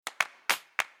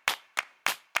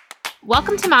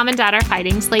Welcome to Mom and Dad Are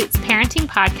Fighting, Slate's parenting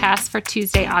podcast for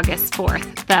Tuesday, August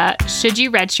 4th, the Should You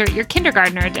Redshirt Your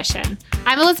Kindergartner edition.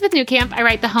 I'm Elizabeth Newcamp. I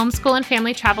write the homeschool and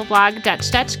family travel blog,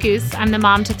 Dutch Goose. I'm the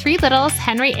mom to three littles,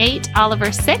 Henry 8,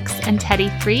 Oliver 6, and Teddy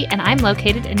 3, and I'm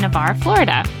located in Navarre,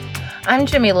 Florida. I'm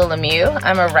Jamilah Lemieux.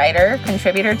 I'm a writer,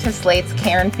 contributor to Slate's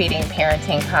Care and Feeding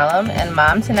parenting column, and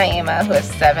mom to Naima, who is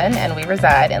 7, and we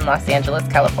reside in Los Angeles,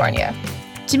 California.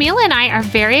 Jamilah and I are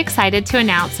very excited to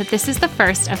announce that this is the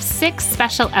first of 6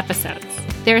 special episodes.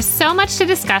 There is so much to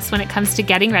discuss when it comes to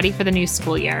getting ready for the new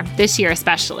school year, this year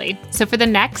especially. So for the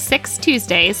next 6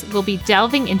 Tuesdays, we'll be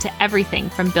delving into everything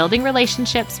from building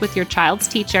relationships with your child's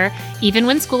teacher, even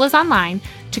when school is online,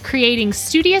 to creating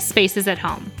studious spaces at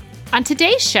home. On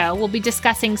today's show, we'll be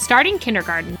discussing starting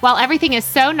kindergarten while everything is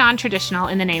so non-traditional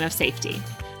in the name of safety.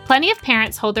 Plenty of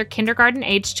parents hold their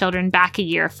kindergarten-age children back a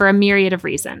year for a myriad of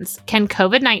reasons. Can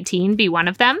COVID-19 be one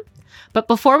of them? But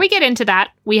before we get into that,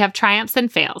 we have triumphs and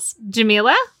fails.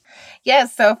 Jamilah?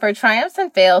 Yes, so for triumphs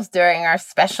and fails during our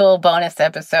special bonus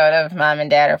episode of Mom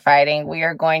and Dad Are Fighting, we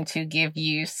are going to give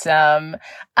you some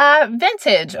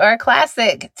vintage or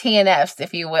classic TNFs,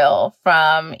 if you will,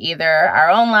 from either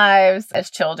our own lives as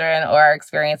children or our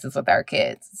experiences with our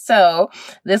kids. So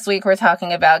this week we're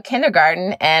talking about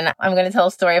kindergarten, and I'm going to tell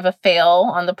a story of a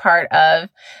fail on the part of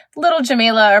little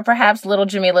Jamilah, or perhaps little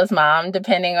Jamilah's mom,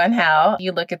 depending on how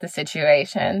you look at the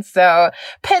situation. So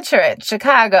picture it,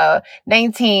 Chicago,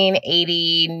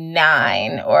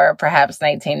 1989, or perhaps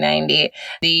 1990.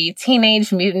 The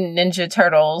Teenage Mutant Ninja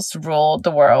Turtles ruled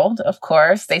the world, of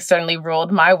course. They certainly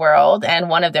ruled my world, and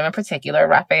one of them in particular,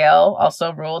 Raphael,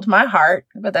 also ruled my heart,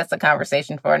 but that's a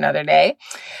conversation for another day.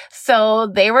 So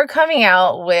they were coming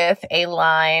out with a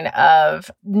line of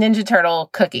Ninja Turtle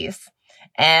cookies.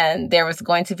 And there was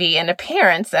going to be an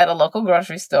appearance at a local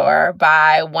grocery store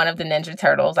by one of the Ninja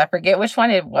Turtles. I forget which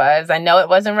one it was. I know it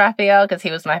wasn't Raphael because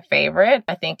he was my favorite.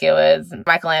 I think it was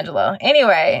Michelangelo.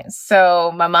 Anyway,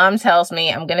 so my mom tells me,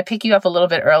 I'm going to pick you up a little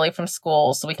bit early from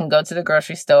school so we can go to the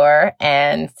grocery store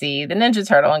and see the Ninja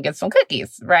Turtle and get some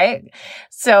cookies, right?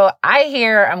 So I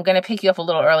hear I'm going to pick you up a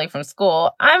little early from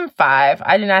school. I'm 5.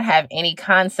 I do not have any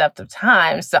concept of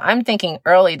time. So I'm thinking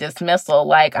early dismissal,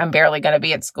 like I'm barely going to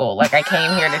be at school. Like I came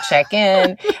here to check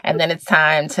in, and then it's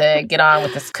time to get on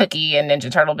with this cookie and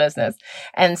Ninja Turtle business.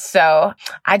 And so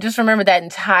I just remember that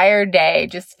entire day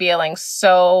just feeling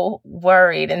so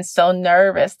worried and so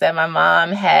nervous that my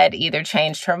mom had either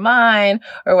changed her mind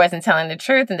or wasn't telling the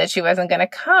truth and that she wasn't going to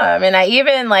come. And I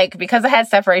even, because I had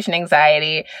separation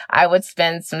anxiety, I would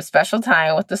spend some special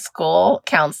time with the school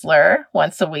counselor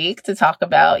once a week to talk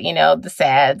about, the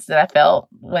sads that I felt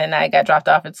when I got dropped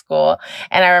off at school.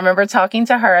 And I remember talking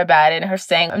to her about it and her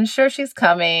saying, I'm sure she's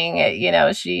coming.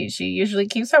 She usually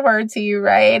keeps her word to you,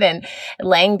 right? And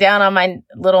laying down on my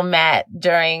little mat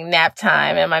during nap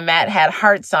time, and my mat had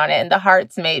hearts on it, and the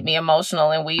hearts made me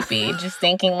emotional and weepy, just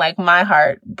thinking my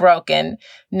heart broken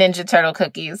Ninja Turtle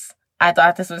cookies. I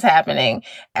thought this was happening.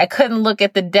 I couldn't look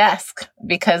at the desk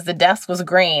because the desk was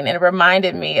green, and it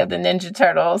reminded me of the Ninja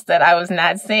Turtles that I was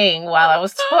not seeing while I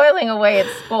was toiling away at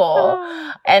school.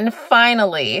 And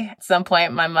finally, at some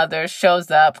point, my mother shows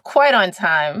up quite on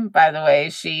time. By the way,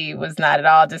 she was not at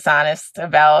all dishonest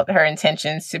about her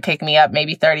intentions to pick me up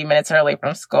maybe 30 minutes early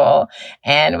from school.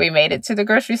 And we made it to the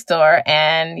grocery store.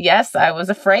 And yes, I was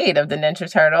afraid of the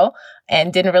Ninja Turtle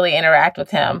and didn't really interact with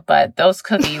him. But those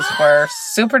cookies were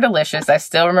super delicious. I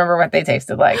still remember what they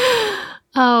tasted like.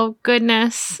 Oh,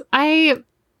 goodness. I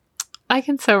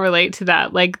can so relate to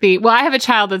that. I have a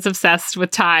child that's obsessed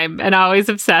with time and always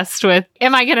obsessed with,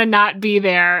 am I going to not be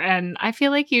there? And I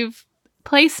feel like you've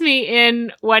placed me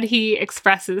in what he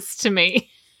expresses to me,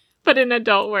 but in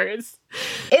adult words.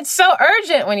 It's so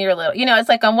urgent when you're little. It's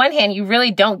on one hand, you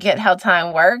really don't get how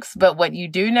time works, but what you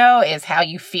do know is how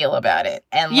you feel about it.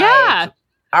 And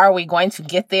are we going to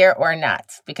get there or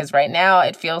not? Because right now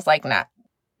it feels like not.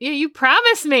 Yeah, you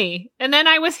promised me. And then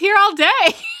I was here all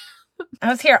day. I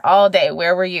was here all day.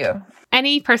 Where were you?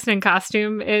 Any person in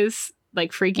costume is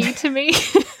freaky to me.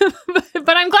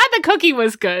 But I'm glad the cookie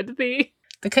was good.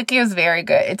 The cookie was very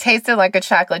good. It tasted like a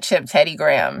chocolate chip Teddy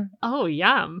Graham. Oh,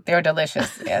 yum. They were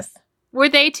delicious, yes. Were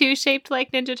they too shaped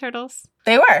like Ninja Turtles?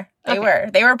 They were.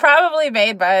 They were probably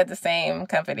made by the same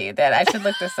company. That I should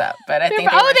look this up, but I think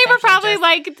they were probably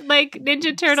like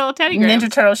Ninja Turtle Teddy Grahams.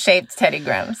 Ninja Turtle shaped Teddy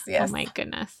Grahams. Yes. Oh my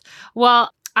goodness.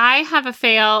 Well, I have a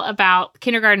fail about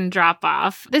kindergarten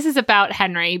drop-off. This is about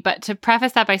Henry, but to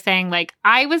preface that by saying, like,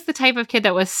 I was the type of kid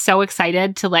that was so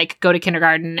excited to, like, go to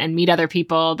kindergarten and meet other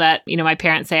people that, you know, my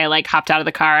parents say I, like, hopped out of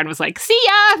the car and was like, see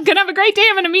ya, I'm gonna have a great day,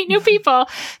 I'm gonna meet new people.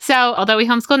 So, although we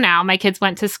homeschool now, my kids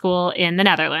went to school in the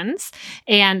Netherlands.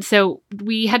 And so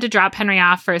we had to drop Henry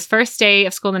off for his first day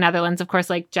of school in the Netherlands. Of course,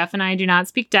 like, Jeff and I do not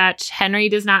speak Dutch. Henry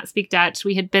does not speak Dutch.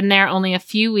 We had been there only a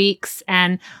few weeks,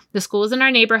 and the school was in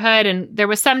our neighborhood, and there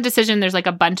was some decision. There's like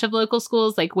a bunch of local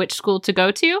schools, like which school to go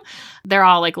to. They're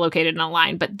all like located in a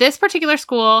line. But this particular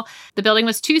school, the building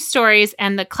was 2 stories,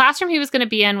 and the classroom he was going to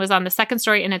be in was on the 2nd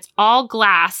story, and it's all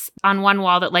glass on one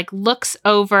wall that like looks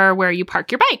over where you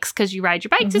park your bikes, because you ride your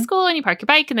bike to school and you park your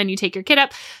bike and then you take your kid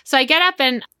up. So I get up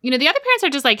and, you know, the other parents are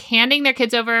just like handing their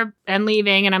kids over and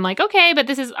leaving. And I'm like, okay, but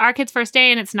this is our kid's first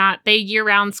day and it's not, they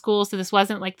year-round school. So this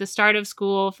wasn't like the start of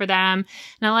school for them.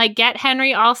 And I like get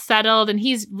Henry all settled, and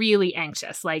he's really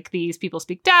anxious. Like, these people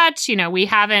speak Dutch. You know, we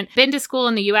haven't been to school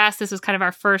in the US. This was kind of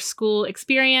our first school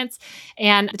experience.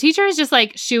 And the teacher is just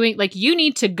like shooing, like, you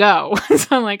need to go.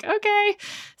 So I'm like, okay.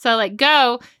 So like,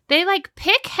 go. They like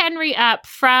pick Henry up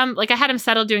from, like, I had him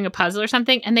settled doing a puzzle or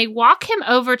something, and they walk him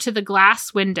over to the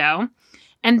glass window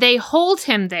and they hold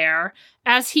him there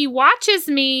as he watches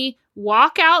me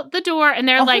walk out the door, and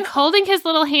they're like holding his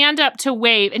little hand up to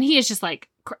wave, and he is just like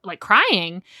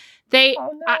crying.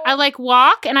 I like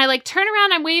walk and I like turn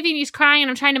around, I'm waving, he's crying, and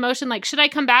I'm trying to motion like, should I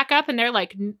come back up? And they're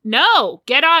like, no,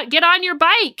 get on your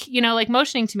bike, you know, like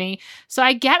motioning to me. So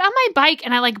I get on my bike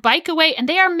and I like bike away, and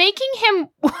they are making him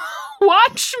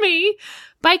watch me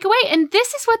bike away. And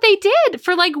this is what they did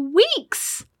for like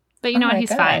weeks. But you know what?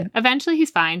 He's fine. Eventually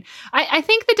he's fine. I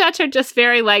think the Dutch are just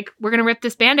very like, we're going to rip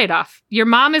this Band-Aid off. Your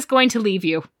mom is going to leave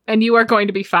you and you are going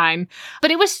to be fine. But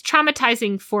it was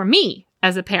traumatizing for me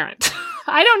as a parent.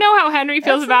 I don't know how Henry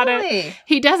feels about it.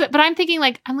 He doesn't. But I'm thinking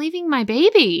like, I'm leaving my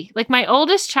baby, like my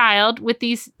oldest child, with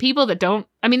these people that don't,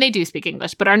 I mean, they do speak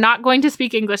English, but are not going to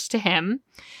speak English to him.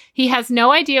 He has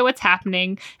no idea what's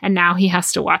happening. And now he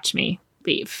has to watch me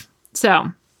leave.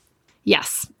 So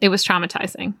yes, it was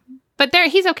traumatizing. But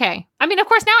he's okay. I mean, of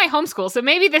course, now I homeschool, so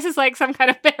maybe this is like some kind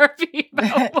of therapy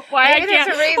about why I can't. There's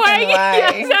a reason why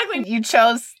yeah, exactly. You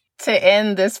chose to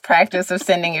end this practice of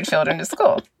sending your children to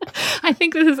school. I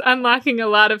think this is unlocking a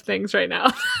lot of things right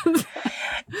now.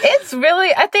 It's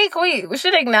really, I think we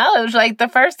should acknowledge, like, the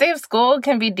first day of school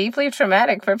can be deeply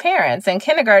traumatic for parents, and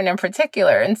kindergarten in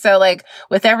particular. And so, like,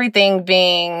 with everything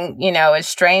being, you know, as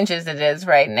strange as it is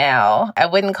right now, I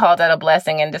wouldn't call that a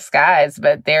blessing in disguise,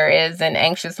 but there is an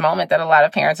anxious moment that a lot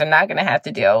of parents are not going to have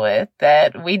to deal with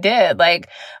that we did. Like,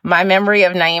 my memory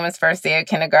of Naima's first day of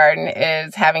kindergarten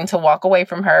is having to walk away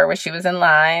from her where she was in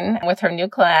line with her new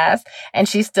class, and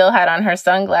she still had on her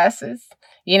sunglasses.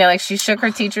 You know, like, she shook her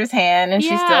teacher's hand and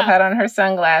she still had on her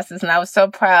sunglasses. And I was so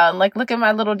proud. Like, look at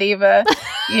my little diva.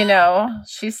 You know,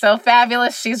 she's so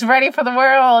fabulous. She's ready for the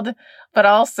world. But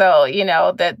also, you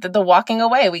know, the walking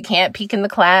away. We can't peek in the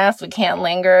class. We can't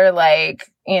linger.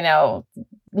 Like, you know,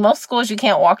 most schools, you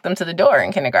can't walk them to the door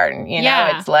in kindergarten. You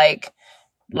know, it's like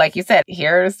you said,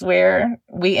 here's where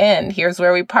we end. Here's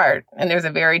where we part. And there's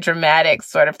a very dramatic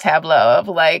sort of tableau of,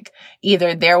 like,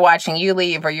 either they're watching you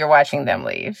leave or you're watching them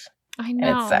leave. I know.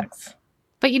 And it sucks.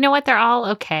 But you know what? They're all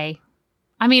okay.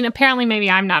 I mean, apparently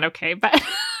maybe I'm not okay, but...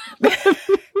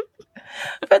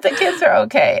 But the kids are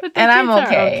okay. And I'm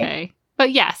okay.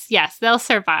 But yes, they'll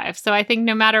survive. So I think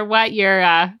no matter what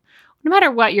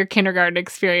your kindergarten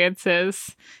experience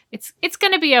is, it's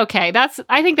going to be okay.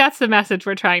 I think that's the message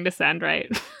we're trying to send,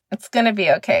 right? It's going to be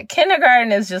okay.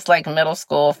 Kindergarten is just like middle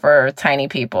school for tiny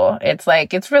people. It's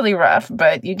like, it's really rough,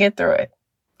 but you get through it.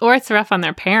 Or it's rough on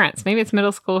their parents. Maybe it's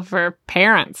middle school for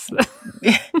parents.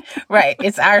 Right.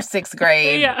 It's our 6th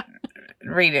grade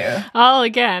redo. All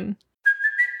again.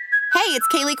 Hey, it's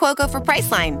Kaylee Cuoco for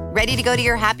Priceline. Ready to go to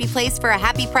your happy place for a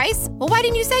happy price? Well, why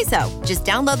didn't you say so? Just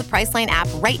download the Priceline app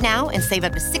right now and save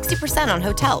up to 60% on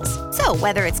hotels. So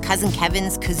whether it's Cousin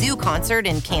Kevin's Kazoo Concert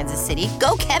in Kansas City,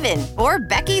 go Kevin, or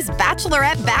Becky's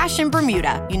Bachelorette Bash in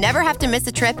Bermuda, you never have to miss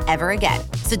a trip ever again.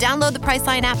 So download the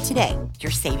Priceline app today.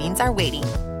 Your savings are waiting.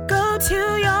 Go to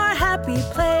your happy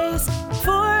place for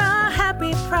a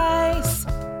happy price.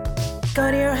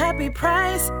 Go to your happy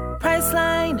price,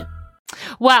 Priceline.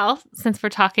 Well, since we're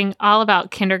talking all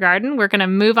about kindergarten, we're going to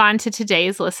move on to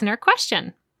today's listener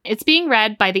question. It's being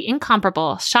read by the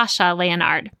incomparable Shasha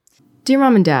Leonard. Dear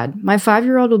Mom and Dad, my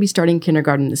 5-year-old will be starting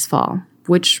kindergarten this fall,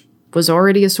 which was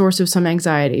already a source of some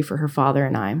anxiety for her father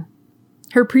and I.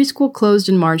 Her preschool closed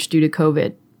in March due to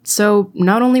COVID, so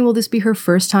not only will this be her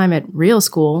first time at real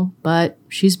school, but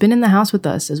she's been in the house with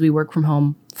us as we work from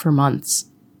home for months.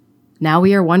 Now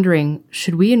we are wondering,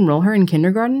 should we enroll her in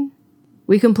kindergarten?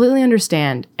 We completely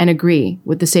understand and agree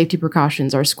with the safety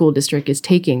precautions our school district is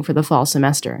taking for the fall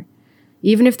semester.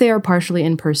 Even if they are partially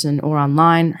in person or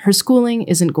online, her schooling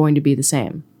isn't going to be the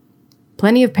same.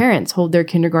 Plenty of parents hold their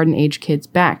kindergarten-age kids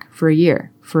back for a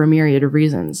year for a myriad of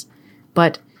reasons.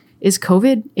 But is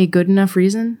COVID a good enough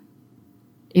reason?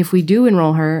 If we do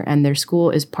enroll her and their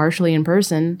school is partially in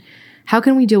person, how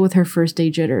can we deal with her first day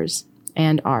jitters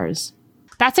and ours?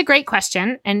 That's a great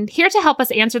question. And here to help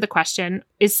us answer the question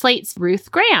is Slate's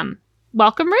Ruth Graham.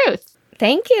 Welcome, Ruth.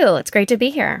 Thank you. It's great to be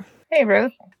here. Hey,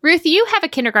 Ruth. Ruth, you have a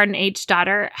kindergarten-age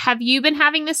daughter. Have you been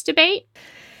having this debate?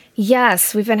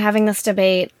 Yes, we've been having this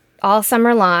debate all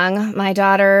summer long. My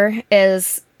daughter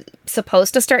is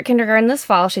supposed to start kindergarten this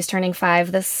fall. She's turning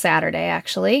 5 this Saturday,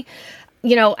 actually.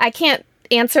 You know, I can't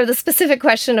answer the specific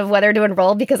question of whether to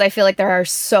enroll because I feel like there are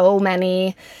so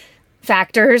many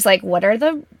factors. Like, what are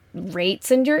the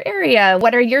rates in your area?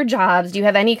 What are your jobs? Do you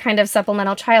have any kind of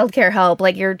supplemental childcare help?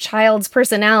 Like your child's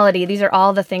personality? These are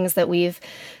all the things that we've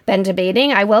been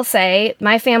debating. I will say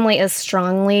my family is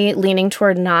strongly leaning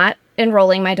toward not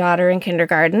enrolling my daughter in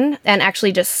kindergarten and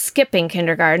actually just skipping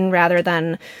kindergarten rather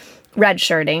than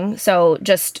redshirting. So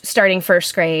just starting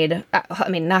first grade, I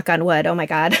mean, knock on wood, oh my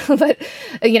God. But,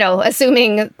 you know,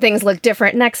 assuming things look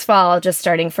different next fall, just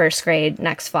starting first grade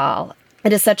next fall.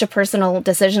 It is such a personal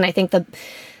decision. I think the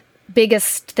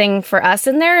biggest thing for us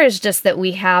in there is just that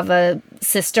we have a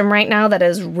system right now that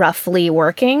is roughly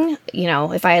working. You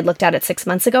know, if I had looked at it 6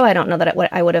 months ago, I don't know that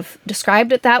I would have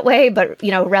described it that way, but,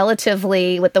 you know,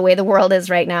 relatively with the way the world is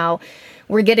right now,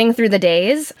 we're getting through the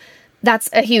days. That's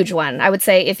a huge one. I would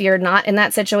say if you're not in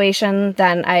that situation,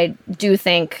 then I do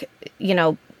think, you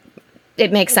know,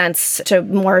 it makes sense to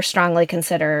more strongly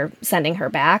consider sending her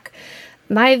back.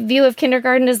 My view of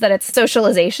kindergarten is that it's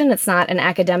socialization. It's not an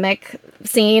academic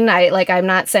scene. I'm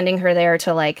not sending her there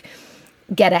to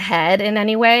get ahead in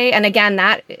any way. And again,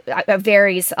 that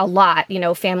varies a lot, you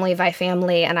know, family by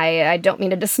family. And I don't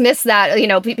mean to dismiss that, you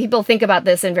know, people think about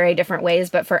this in very different ways.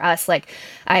 But for us,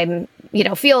 I'm, you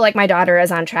know, feel like my daughter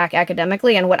is on track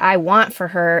academically. And what I want for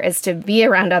her is to be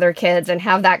around other kids and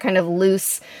have that kind of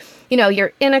loose, you know,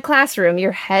 you're in a classroom,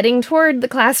 you're heading toward the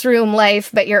classroom life,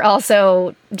 but you're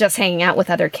also just hanging out with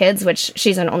other kids, which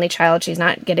she's an only child. She's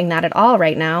not getting that at all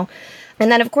right now. And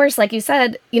then, of course, like you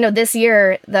said, you know, this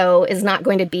year, though, is not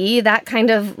going to be that kind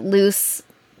of loose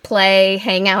play,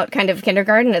 hangout kind of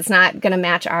kindergarten. It's not going to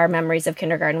match our memories of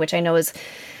kindergarten, which I know is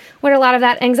where a lot of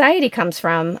that anxiety comes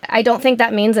from. I don't think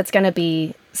that means it's going to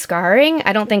be scarring.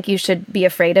 I don't think you should be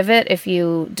afraid of it if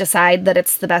you decide that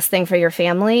it's the best thing for your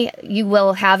family. You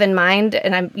will have in mind,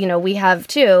 and we have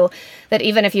too, that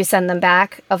even if you send them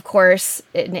back, of course,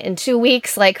 in 2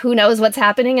 weeks, who knows what's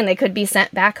happening, and they could be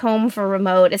sent back home for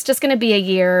remote. It's just going to be a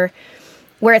year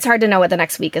where it's hard to know what the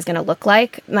next week is going to look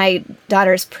like. My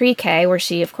daughter's pre-K, where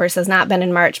she, of course, has not been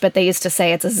in March, but they used to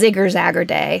say it's a zigger-zagger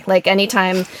day.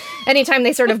 Anytime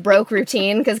they sort of broke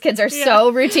routine, because kids are so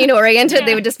routine-oriented,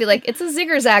 they would just be like, it's a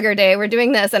zigger-zagger day, we're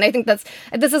doing this. And I think this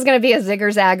is going to be a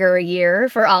zigger-zagger year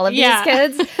for all of these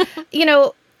kids. You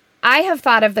know, I have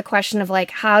thought of the question of,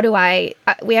 how do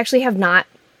we actually have not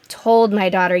told my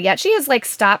daughter yet. She has,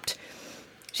 stopped.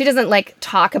 She doesn't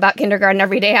talk about kindergarten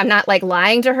every day. I'm not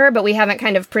lying to her, but we haven't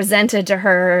kind of presented to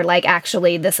her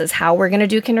actually this is how we're going to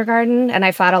do kindergarten. And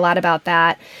I thought a lot about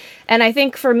that. And I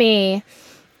think for me,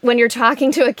 when you're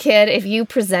talking to a kid, if you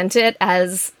present it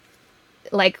as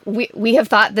we have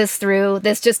thought this through,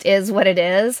 this just is what it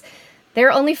is.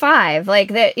 They're only 5.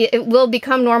 It will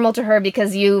become normal to her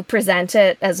because you present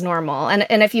it as normal.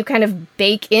 And if you kind of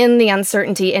bake in the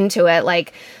uncertainty into it,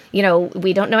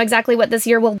 we don't know exactly what this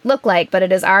year will look like, but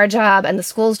it is our job and the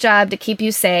school's job to keep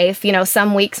you safe. You know,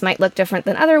 some weeks might look different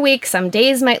than other weeks. Some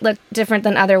days might look different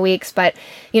than other weeks, but,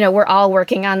 we're all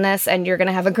working on this and you're going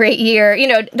to have a great year.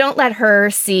 Don't let her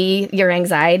see your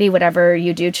anxiety, whatever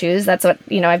you do choose. That's what,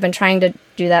 I've been trying to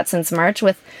do that since March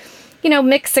with,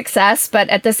 mixed success. But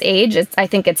at this age, I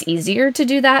think it's easier to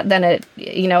do that than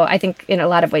I think in a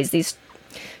lot of ways, these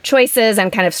choices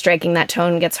and kind of striking that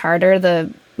tone gets harder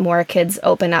the more kids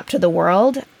open up to the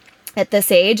world. At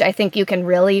this age, I think you can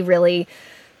really, really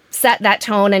set that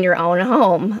tone in your own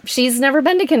home. She's never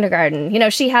been to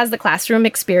kindergarten. She has the classroom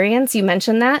experience. You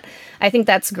mentioned that. I think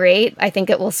that's great. I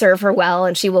think it will serve her well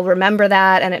and she will remember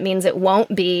that. And it means it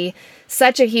won't be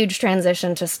such a huge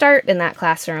transition to start in that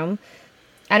classroom.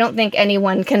 I don't think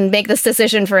anyone can make this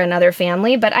decision for another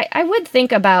family, but I would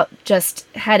think about just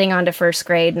heading on to first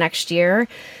grade next year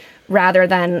rather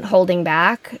than holding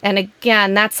back. And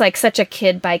again, that's such a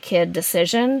kid by kid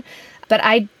decision. But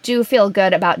I do feel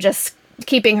good about just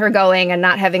keeping her going and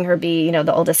not having her be,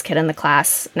 the oldest kid in the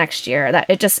class next year. That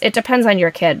it depends on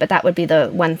your kid, but that would be the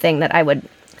one thing that I would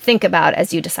think about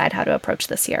as you decide how to approach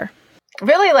this year.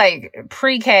 Really like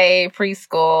pre-K,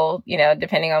 preschool,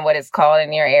 depending on what it's called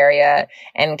in your area,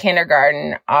 and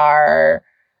kindergarten are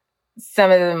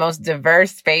some of the most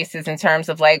diverse spaces in terms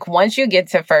of like, once you get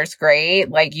to first grade,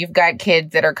 like you've got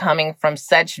kids that are coming from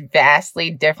such vastly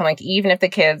different, like even if the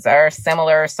kids are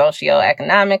similar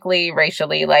socioeconomically,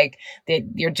 racially, like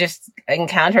you're just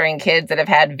encountering kids that have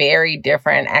had very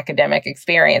different academic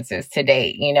experiences to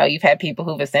date. You've had people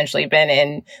who've essentially been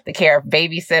in the care of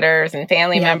babysitters and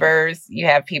family members. You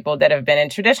have people that have been in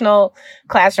traditional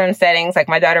classroom settings. Like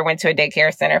my daughter went to a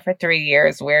daycare center for 3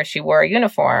 years where she wore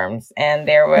uniforms and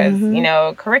there was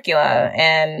curricula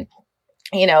and,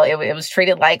 it was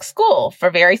treated like school for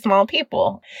very small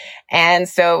people. And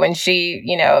so when she,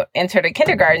 entered a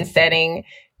kindergarten setting,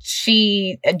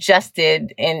 she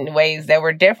adjusted in ways that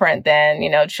were different than,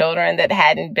 children that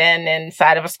hadn't been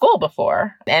inside of a school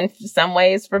before. And some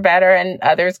ways for better and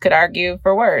others could argue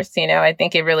for worse. I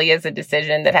think it really is a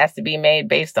decision that has to be made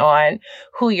based on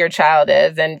who your child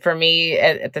is. And for me,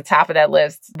 at the top of that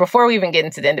list, before we even get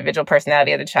into the individual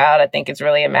personality of the child, I think it's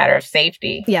really a matter of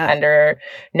safety. Yeah. Under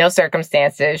no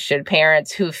circumstances should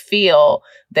parents who feel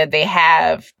that they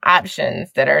have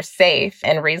options that are safe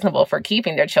and reasonable for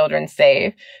keeping their children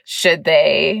safe, should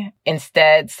they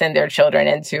instead send their children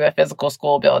into a physical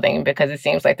school building because it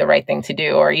seems like the right thing to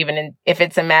do, or even if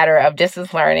it's a matter of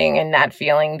distance learning and not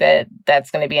feeling that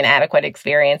that's going to be an adequate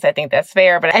experience, I think that's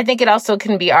fair. But I think it also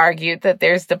can be argued that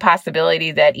there's the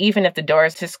possibility that even if the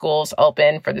doors to schools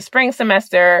open for the spring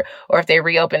semester, or if they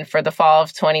reopen for the fall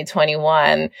of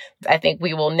 2021, I think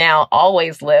we will now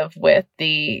always live with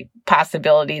the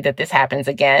possibility that this happens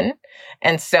again.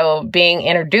 And so being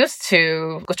introduced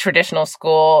to traditional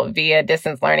school via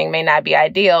distance learning may not be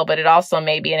ideal, but it also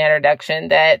may be an introduction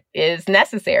that is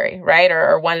necessary, right?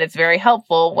 Or one that's very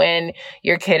helpful when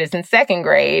your kid is in second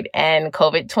grade and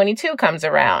COVID-22 comes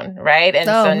around, right? And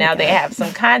so now they have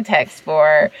some context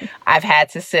for, I've had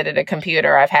to sit at a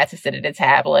computer, I've had to sit at a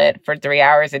tablet for 3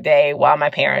 hours a day while my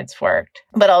parents worked.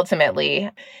 But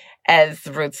ultimately, as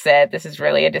Ruth said, this is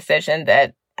really a decision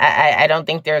that I don't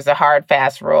think there's a hard,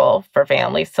 fast rule for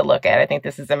families to look at. I think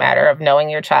this is a matter of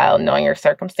knowing your child, knowing your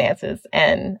circumstances,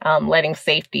 and letting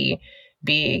safety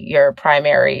be your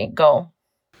primary goal.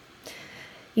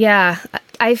 Yeah,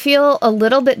 I feel a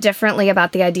little bit differently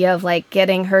about the idea of like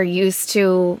getting her used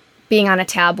to being on a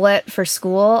tablet for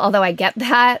school, although I get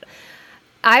that.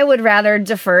 I would rather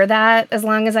defer that as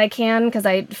long as I can because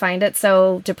I find it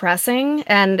so depressing.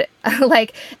 And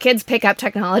like kids pick up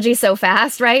technology so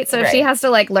fast, right? So if she has to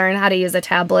like learn how to use a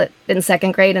tablet in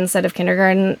second grade instead of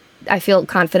kindergarten, I feel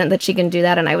confident that she can do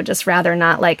that. And I would just rather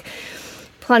not like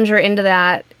plunge her into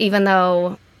that, even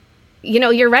though,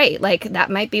 you're right. Like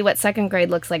that might be what second grade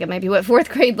looks like. It might be what fourth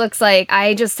grade looks like.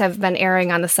 I just have been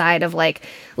erring on the side of like,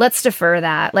 let's defer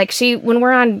that. Like when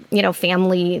we're on,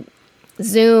 family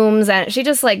Zooms and she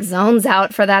just like zones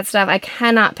out for that stuff. I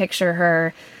cannot picture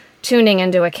her tuning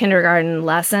into a kindergarten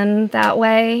lesson that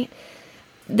way.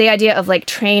 The idea of like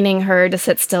training her to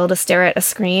sit still to stare at a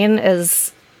screen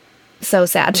is so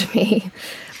sad to me.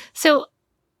 So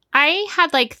I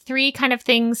had like 3 kind of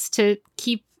things to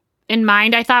keep in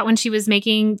mind, I thought, when she was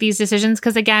making these decisions.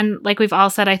 Because again, like we've all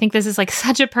said, I think this is like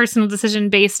such a personal decision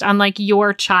based on like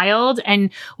your child and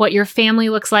what your family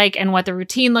looks like and what the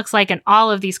routine looks like and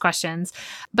all of these questions.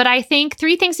 But I think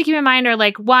 3 things to keep in mind are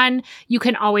like, 1, you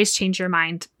can always change your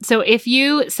mind. So if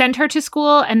you send her to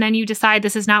school and then you decide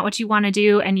this is not what you want to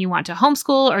do and you want to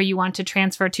homeschool or you want to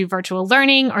transfer to virtual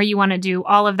learning or you want to do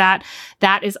all of that,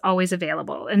 that is always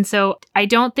available. And so I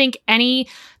don't think any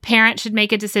parent should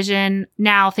make a decision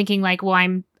now thinking like, well,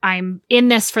 I'm in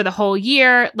this for the whole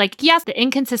year. Like, yes, the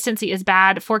inconsistency is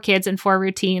bad for kids and for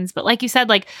routines. But like you said,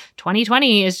 like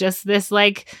 2020 is just this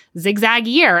like zigzag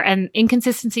year and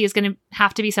inconsistency is going to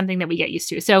have to be something that we get used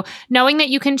to. So knowing that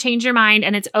you can change your mind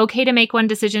and it's okay to make one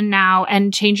decision now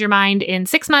and change your mind in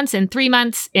 6 months, in 3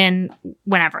 months, in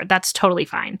whenever, that's totally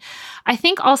fine. I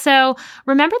think also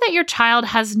remember that your child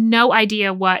has no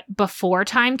idea what before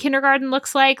time kindergarten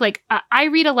looks like. Like I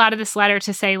read a lot of this letter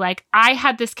to say like, I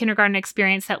had this kindergarten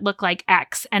experience that look like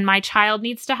X and my child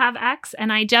needs to have X.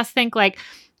 And I just think like,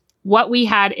 what we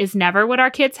had is never what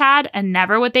our kids had and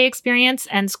never what they experienced.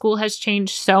 And school has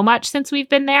changed so much since we've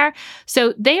been there.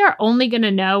 So they are only going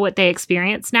to know what they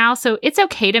experience now. So it's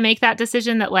okay to make that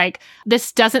decision that like,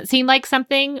 this doesn't seem like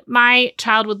something my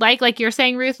child would like you're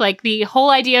saying, Ruth, like the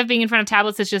whole idea of being in front of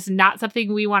tablets is just not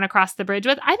something we want to cross the bridge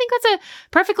with. I think that's a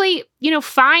perfectly,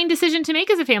 fine decision to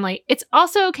make as a family. It's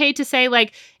also okay to say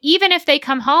like, even if they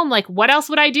come home, like what else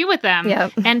would I do with them?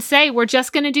 Yep. And say, we're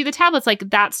just going to do the tablets. Like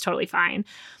that's totally fine.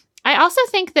 I also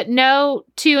think that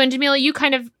and Jamila, you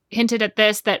kind of hinted at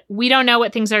this, that we don't know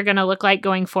what things are going to look like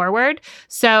going forward.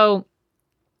 So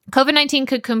COVID-19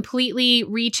 could completely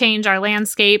rechange our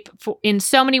landscape in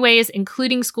so many ways,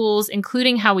 including schools,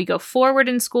 including how we go forward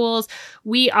in schools.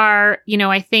 We are,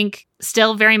 I think,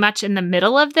 still very much in the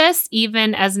middle of this,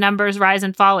 even as numbers rise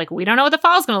and fall. Like, we don't know what the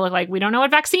fall is going to look like. We don't know what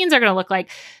vaccines are going to look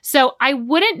like. So I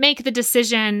wouldn't make the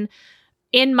decision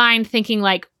in mind thinking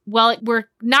like, well, we're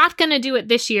not going to do it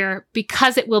this year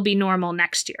because it will be normal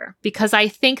next year, because I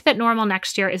think that normal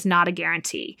next year is not a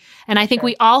guarantee. And I think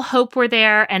we all hope we're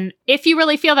there. And if you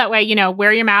really feel that way,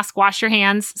 wear your mask, wash your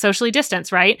hands, socially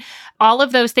distance, right? All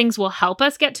of those things will help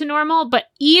us get to normal. But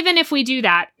even if we do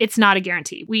that, it's not a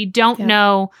guarantee. We don't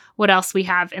know what else we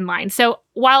have in line. So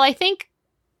while I think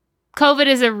COVID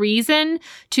is a reason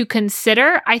to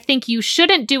consider, I think you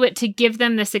shouldn't do it to give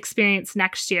them this experience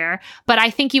next year. But I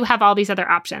think you have all these other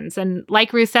options. And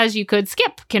like Ruth says, you could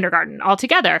skip kindergarten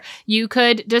altogether. You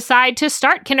could decide to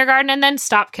start kindergarten and then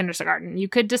stop kindergarten. You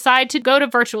could decide to go to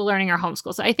virtual learning or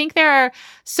homeschool. So I think there are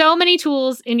so many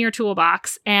tools in your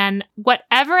toolbox, and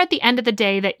whatever at the end of the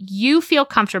day that you feel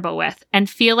comfortable with and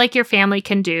feel like your family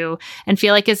can do and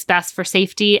feel like is best for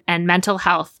safety and mental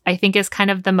health, I think is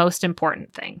kind of the most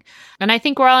important thing. And I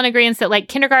think we're all in agreement that like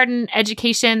kindergarten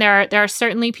education, there are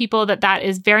certainly people that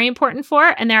is very important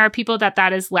for, and there are people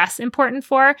that is less important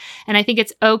for. And I think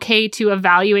it's okay to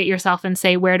evaluate yourself and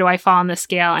say, where do I fall on the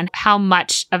scale and how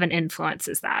much of an influence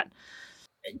is that?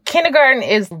 Kindergarten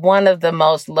is one of the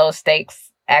most low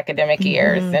stakes academic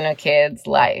years in a kid's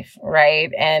life,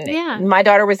 right? And my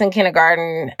daughter was in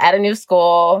kindergarten at a new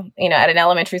school, at an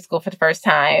elementary school for the first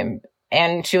time.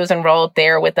 And she was enrolled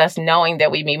there with us knowing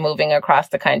that we'd be moving across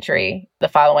the country the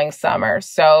following summer.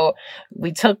 So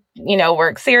we took,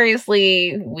 work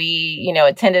seriously. We,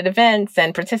 attended events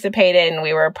and participated, and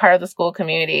we were a part of the school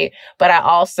community. But I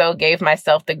also gave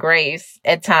myself the grace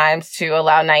at times to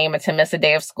allow Naima to miss a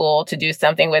day of school, to do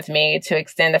something with me, to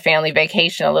extend the family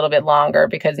vacation a little bit longer,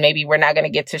 because maybe we're not going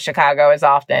to get to Chicago as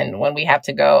often when we have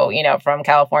to go, from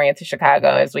California to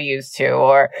Chicago as we used to.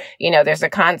 Or, there's a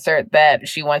concert that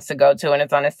she wants to go to and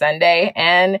it's on a Sunday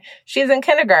and she's in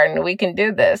kindergarten. We can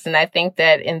do this. And I think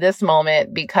that in this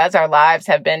moment, because our lives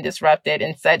have been disrupted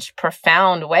in such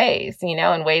profound ways,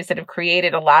 in ways that have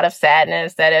created a lot of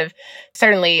sadness, that have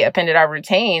certainly upended our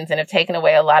routines and have taken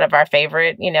away a lot of our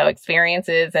favorite,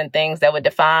 experiences and things that would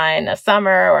define a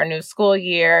summer or a new school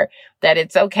year, that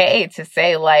it's okay to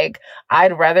say, like,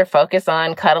 I'd rather focus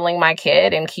on cuddling my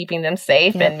kid and keeping them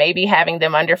safe and maybe having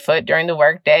them underfoot during the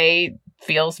workday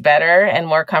feels better and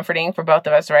more comforting for both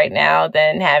of us right now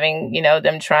than having,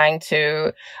 them trying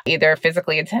to either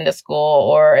physically attend a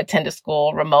school or attend a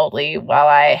school remotely while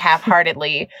I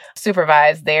half-heartedly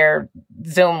supervise their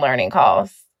Zoom learning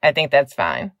calls. I think that's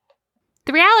fine.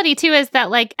 The reality, too, is that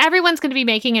like everyone's going to be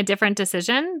making a different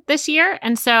decision this year.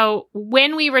 And so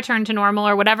when we return to normal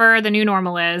or whatever the new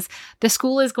normal is, the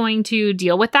school is going to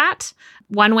deal with that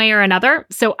one way or another.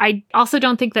 So I also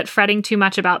don't think that fretting too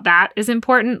much about that is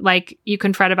important. Like you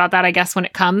can fret about that, I guess, when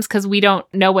it comes, because we don't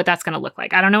know what that's going to look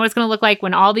like. I don't know what it's going to look like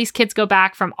when all these kids go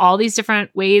back from all these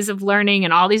different ways of learning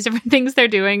and all these different things they're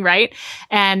doing, right?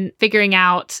 And figuring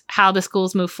out how the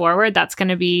schools move forward, that's going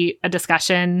to be a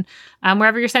discussion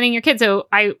wherever you're sending your kids. So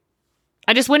I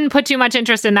just wouldn't put too much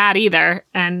interest in that either,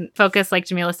 and focus, like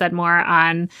Jamila said, more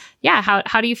on,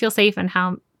 how do you feel safe and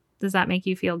how does that make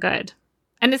you feel good?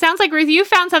 And it sounds like, Ruth, you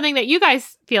found something that you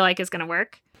guys feel like is going to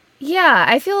work. Yeah,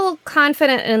 I feel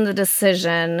confident in the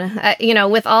decision,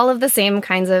 with all of the same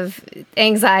kinds of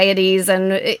anxieties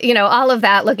and, all of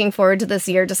that, looking forward to this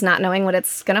year, just not knowing what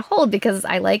it's going to hold because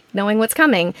I like knowing what's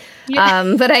coming.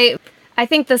 Yeah. But I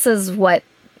think this is what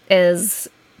is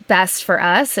best for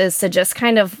us, is to just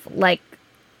kind of like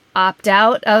opt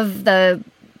out of the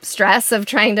stress of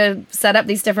trying to set up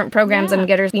these different programs and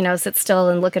get her, sit still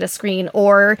and look at a screen,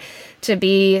 or to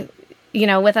be,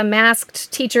 with a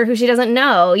masked teacher who she doesn't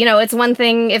know. It's one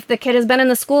thing if the kid has been in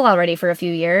the school already for a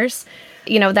few years.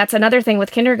 That's another thing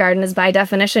with kindergarten is by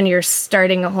definition, you're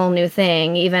starting a whole new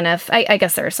thing, even if I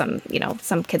guess there are some,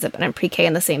 some kids have been in pre-K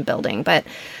in the same building, but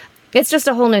it's just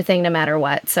a whole new thing no matter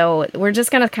what. So we're just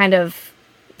going to kind of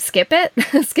skip it,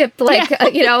 skip a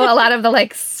lot of the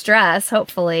stress,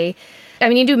 hopefully. I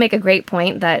mean, you do make a great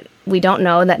point that we don't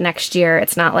know that next year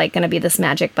it's not going to be this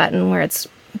magic button where it's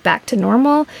back to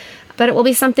normal, but it will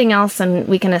be something else and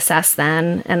we can assess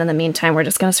then. And in the meantime, we're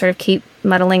just going to sort of keep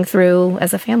muddling through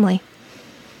as a family.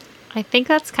 I think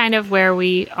that's kind of where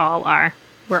we all are.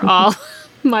 We're all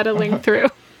muddling through.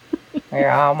 We're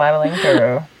all muddling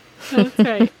through. That's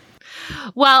right.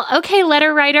 Well, okay,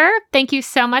 letter writer, thank you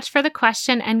so much for the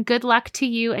question and good luck to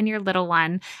you and your little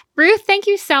one. Ruth, thank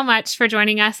you so much for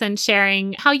joining us and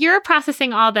sharing how you're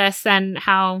processing all this and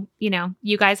how,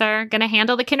 you guys are going to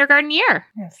handle the kindergarten year.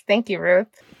 Yes, thank you, Ruth.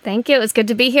 Thank you. It was good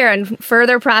to be here, and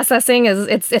further processing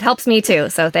it helps me too.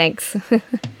 So thanks.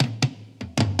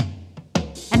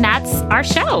 And that's our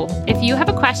show. If you have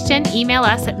a question, email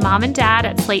us at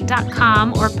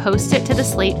momanddad@slate.com or post it to the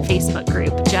Slate Facebook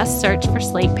group. Just search for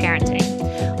Slate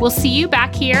Parenting. We'll see you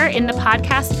back here in the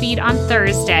podcast feed on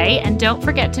Thursday. And don't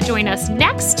forget to join us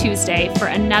next Tuesday for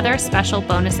another special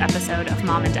bonus episode of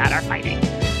Mom and Dad Are Fighting.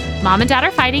 Mom and Dad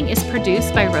Are Fighting is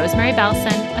produced by Rosemary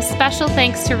Belson. A special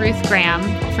thanks to Ruth Graham.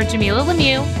 For Jamilah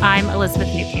Lemieux, I'm Elizabeth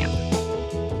Newcamp.